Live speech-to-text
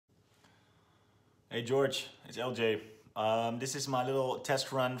Hey George, it's LJ. This is my little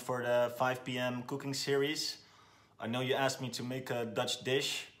test run for the 5 p.m. cooking series. I know you asked me to make a Dutch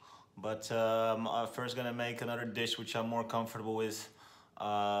dish, but I'm first gonna make another dish which I'm more comfortable with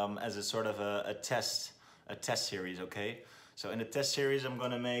as a sort of a test series, okay? So in the test series I'm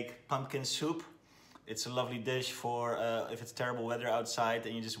gonna make pumpkin soup. It's a lovely dish for if it's terrible weather outside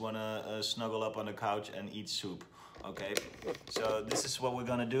and you just wanna snuggle up on the couch and eat soup. Okay, so this is what we're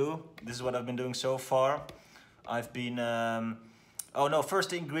gonna do. This is what I've been doing so far. I've been, oh no, first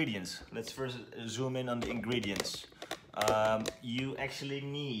the ingredients. Let's first zoom in on the ingredients. You actually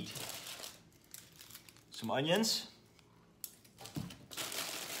need some onions,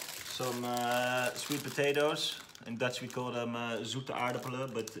 some sweet potatoes. In Dutch we call them zoete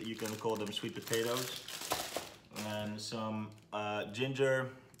aardappelen, but you can call them sweet potatoes. And some ginger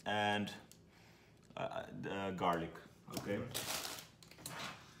and garlic. Okay.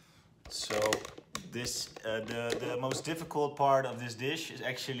 So this the most difficult part of this dish is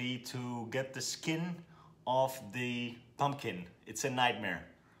actually to get the skin off the pumpkin. It's a nightmare.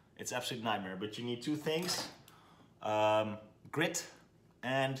 It's absolute nightmare. But you need two things: grit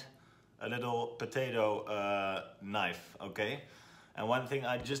and a little potato knife. Okay. And one thing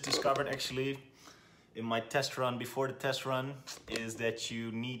I just discovered actually in my test run, before the test run, is that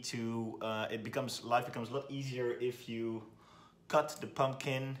you need to, life becomes a lot easier if you cut the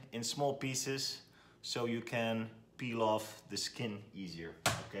pumpkin in small pieces so you can peel off the skin easier,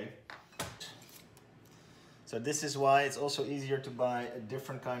 okay? So this is why it's also easier to buy a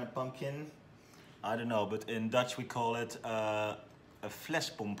different kind of pumpkin. I don't know, but in Dutch we call it a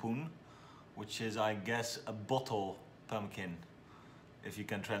flespompoen, which is, I guess, a bottle pumpkin, if you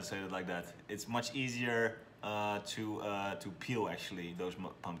can translate it like that. It's much easier to peel actually those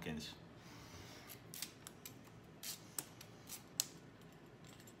pumpkins.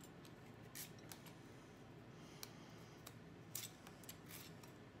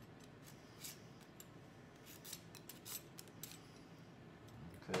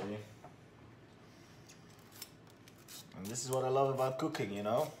 Okay. And this is what I love about cooking, you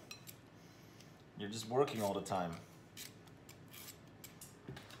know? You're just working all the time.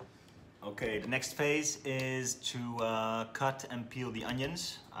 Okay, the next phase is to cut and peel the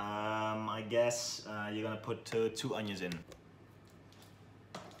onions. I guess you're gonna put two onions in.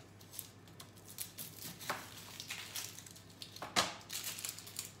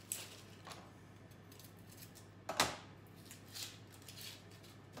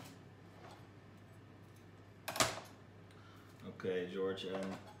 Okay, George,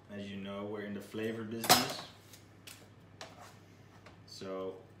 and as you know, we're in the flavor business.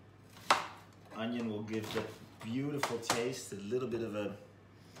 So onion will give that beautiful taste, a little bit of a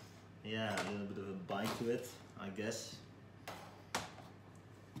bite to it, I guess.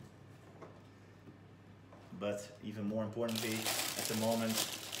 But even more importantly, at the moment,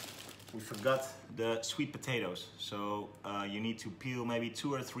 we forgot the sweet potatoes. So you need to peel maybe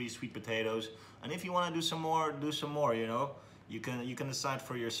 2 or 3 sweet potatoes. And if you want to do some more, you know, you can decide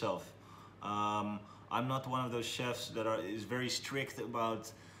for yourself. I'm not one of those chefs that is very strict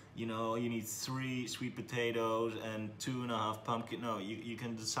about, you know, you need 3 sweet potatoes and 2.5 pumpkin. No, you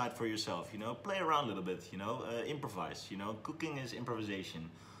can decide for yourself, you know, play around a little bit, you know, improvise, you know, cooking is improvisation.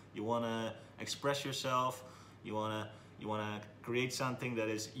 You want to express yourself, you want to create something that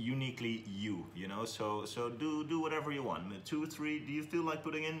is uniquely you know, so do whatever you want. 2, 3, do you feel like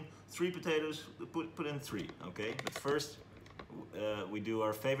putting in 3 potatoes, put in 3, okay? But first, we do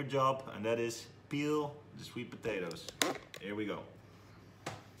our favorite job, and that is peel the sweet potatoes. Here we go.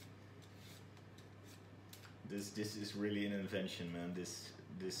 This is really an invention, man. This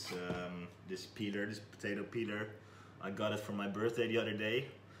peeler, this potato peeler, I got it for my birthday the other day,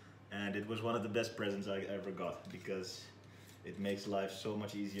 and it was one of the best presents I ever got because it makes life so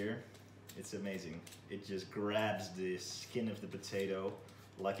much easier. It's amazing. It just grabs the skin of the potato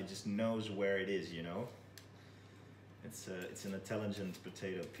like it just knows where it is, you know. It's an intelligent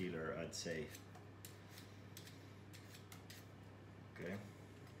potato peeler, I'd say. Okay.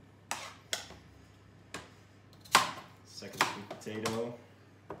 Second sweet potato.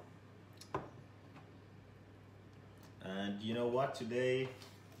 And you know what, today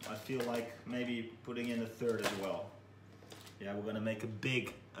I feel like maybe putting in a 3rd as well. Yeah, we're gonna make a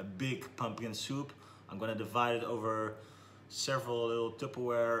big pumpkin soup. I'm gonna divide it over several little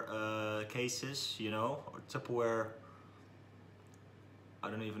Tupperware cases, you know, or Tupperware, I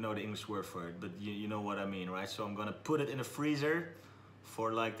don't even know the English word for it, but you know what I mean, right? So I'm gonna put it in the freezer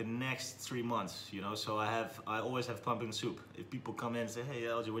for like the next 3 months, you know. So I always have pumpkin soup. If people come in and say, hey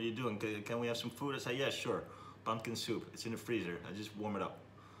LJ, what are you doing? Can we have some food? I say, yeah, sure. Pumpkin soup, it's in the freezer. I just warm it up,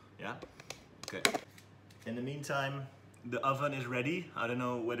 yeah? Okay. In the meantime, the oven is ready. I don't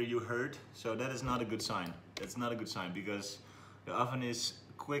know whether you heard, so that is not a good sign. That's not a good sign because the oven is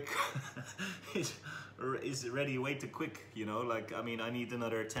quick. is ready way too quick, you know, like, I mean, I need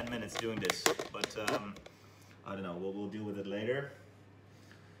another 10 minutes doing this, but I don't know, we'll deal with it later.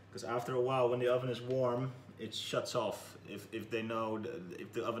 Because after a while, when the oven is warm, it shuts off if they know,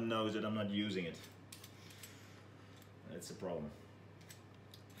 if the oven knows that I'm not using it. That's a problem.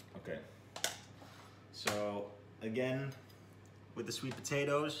 Okay. So again, with the sweet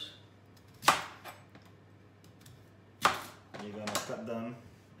potatoes, you're gonna cut them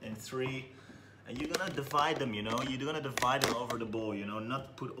in 3, and you're gonna divide them, you know, you're gonna divide them over the bowl, you know,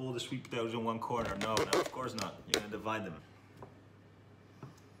 not put all the sweet potatoes in one corner. No, of course not. You're gonna divide them.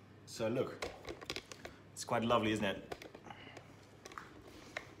 So look, it's quite lovely, isn't it?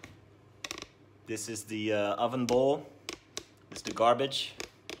 This is the oven bowl. This is the garbage.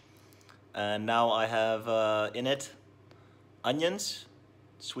 And now I have in it onions,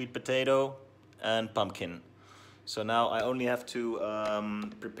 sweet potato, and pumpkin. So now I only have to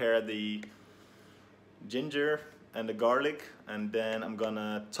prepare the ginger and the garlic, and then I'm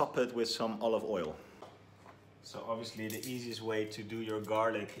gonna top it with some olive oil. So obviously the easiest way to do your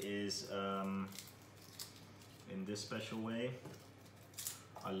garlic is in this special way.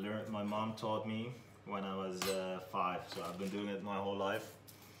 I learned, my mom taught me when I was 5, so I've been doing it my whole life.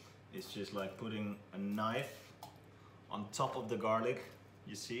 It's just like putting a knife on top of the garlic,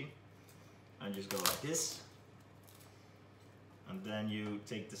 you see, and just go like this, and then you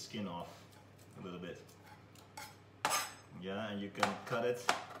take the skin off a little bit. Yeah, and you can cut it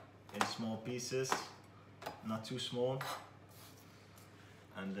in small pieces, not too small,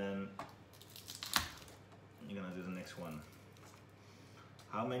 and then you're gonna do the next one.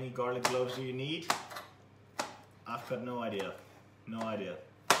 How many garlic cloves do you need? I've got no idea, no idea.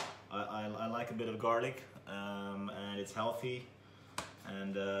 I like a bit of garlic, and it's healthy,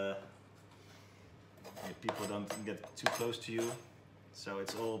 and people don't get too close to you, so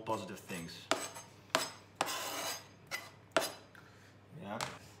it's all positive things. Yeah,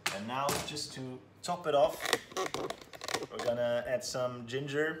 and now just to top it off, we're gonna add some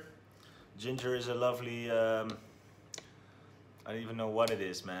ginger. Ginger is a lovely, I don't even know what it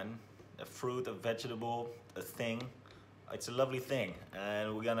is, man. A fruit, a vegetable, a thing. It's a lovely thing,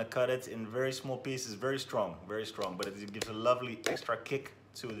 and we're gonna cut it in very small pieces, very strong, but it gives a lovely extra kick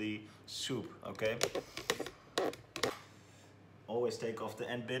to the soup, okay? Always take off the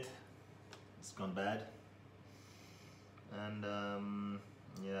end bit, it's gone bad. And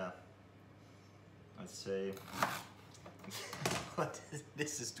yeah, I'd say,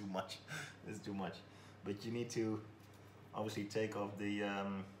 this is too much, this is too much. But you need to obviously take off the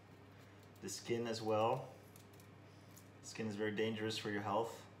skin as well. Skin is very dangerous for your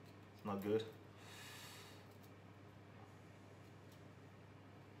health. It's not good.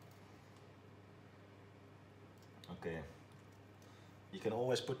 Okay. You can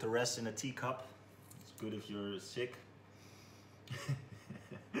always put the rest in a teacup. It's good if you're sick.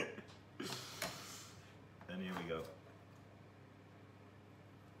 And here we go.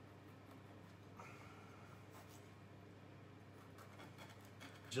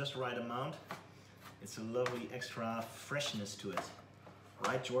 Just right amount. It's a lovely extra freshness to it.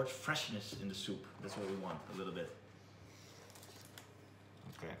 Right, George? Freshness in the soup. That's what we want, a little bit.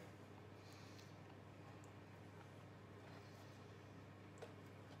 Okay.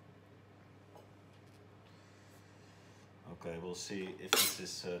 Okay, we'll see if this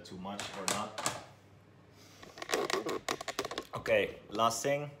is too much or not. Okay, last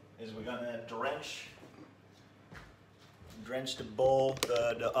thing is we're gonna drench the bowl,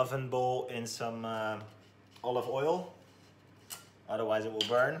 the oven bowl, in some olive oil, otherwise it will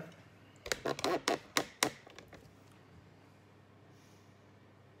burn.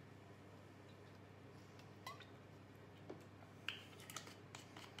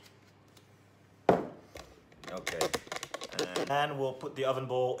 Okay, and we'll put the oven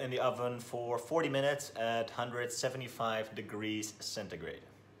bowl in the oven for 40 minutes at 175 degrees centigrade.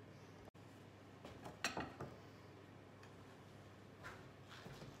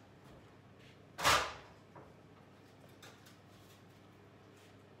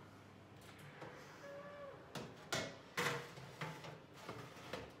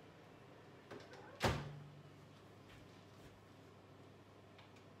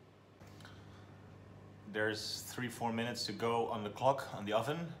 There's 3-4 minutes to go on the clock on the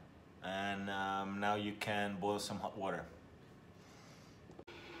oven, and now you can boil some hot water.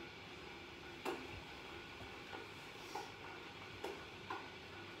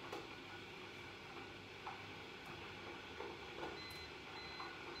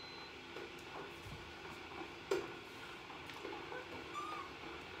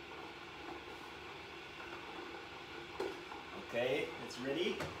 it's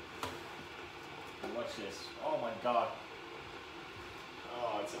ready. Watch this. Oh my god.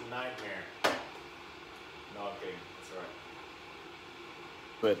 Oh, it's a nightmare. No, okay, it's alright.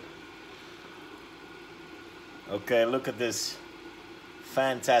 Good. Okay, look at this.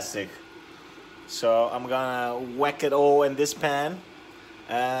 Fantastic. So I'm gonna whack it all in this pan,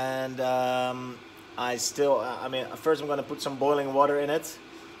 and I mean, first I'm gonna put some boiling water in it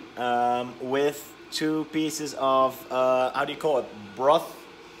with 2 pieces of how do you call it? Broth?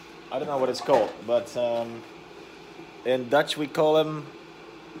 I don't know what it's called, but in Dutch we call them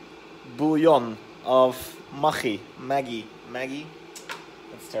bouillon of Maggie.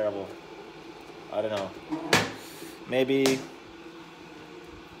 That's terrible. I don't know. Maybe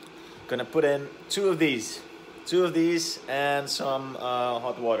gonna put in 2 of these and some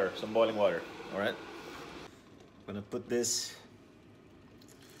hot water, some boiling water. All right. Gonna put this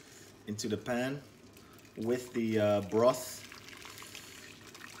into the pan with the broth.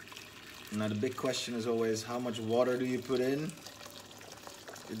 Now the big question is always, how much water do you put in?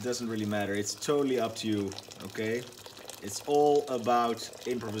 It doesn't really matter. It's totally up to you. Okay. It's all about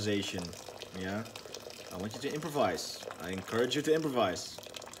improvisation. Yeah. I want you to improvise. I encourage you to improvise.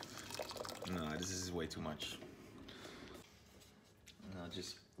 No, this is way too much. I'll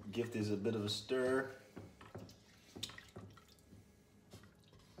just give this a bit of a stir.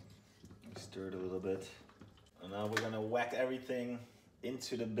 Stir it a little bit. And now we're gonna whack everything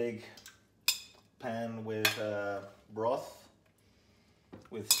into the big pan with broth,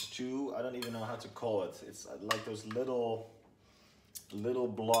 with stew. I don't even know how to call it. It's like those little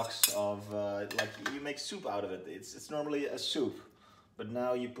blocks of, like you make soup out of it. It's normally a soup, but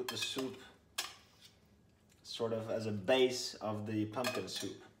now you put the soup sort of as a base of the pumpkin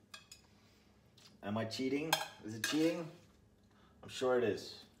soup. Am I cheating? Is it cheating? I'm sure it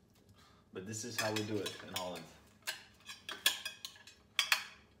is. But this is how we do it in Holland.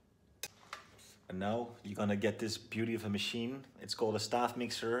 And now you're gonna get this beauty of a machine. It's called a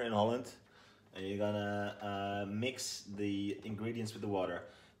staafmixer in Holland. And you're gonna mix the ingredients with the water.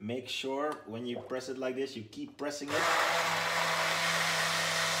 Make sure when you press it like this, you keep pressing it.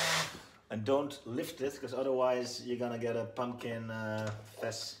 And don't lift it, because otherwise you're gonna get a pumpkin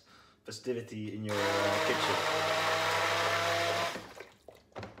festivity in your kitchen.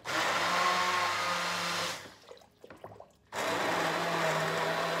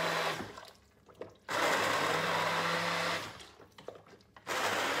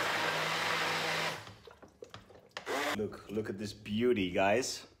 Look at this beauty,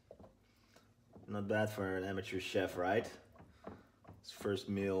 guys. Not bad for an amateur chef, right? His first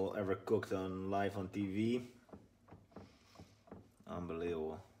meal ever cooked live on TV.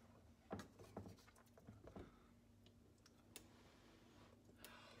 Unbelievable.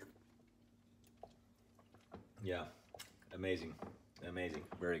 Yeah, amazing,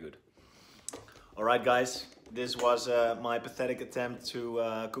 very good. All right, guys, this was my pathetic attempt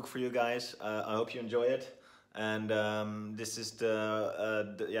to cook for you guys. I hope you enjoy it. And this is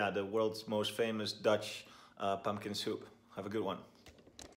the world's most famous Dutch pumpkin soup. Have a good one.